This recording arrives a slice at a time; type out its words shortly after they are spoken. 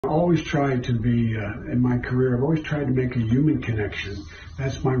always tried to be, in my career, I've always tried to make a human connection.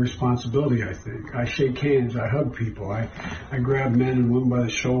 That's my responsibility, I think. I shake hands, I hug people, I grab men and women by the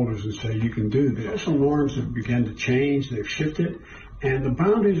shoulders and say, you can do this. Social norms have begun to change, they've shifted, and the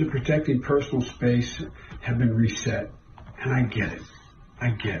boundaries of protecting personal space have been reset. And I get it. I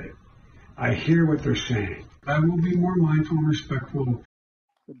get it. I hear what they're saying. I will be more mindful and respectful.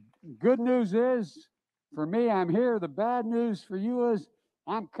 The good news is, for me, I'm here. The bad news for you is,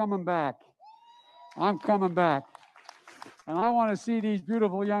 I'm coming back. I'm coming back. And I want to see these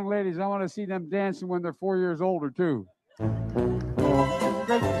beautiful young ladies. I want to see them dancing when they're 4 years older, too.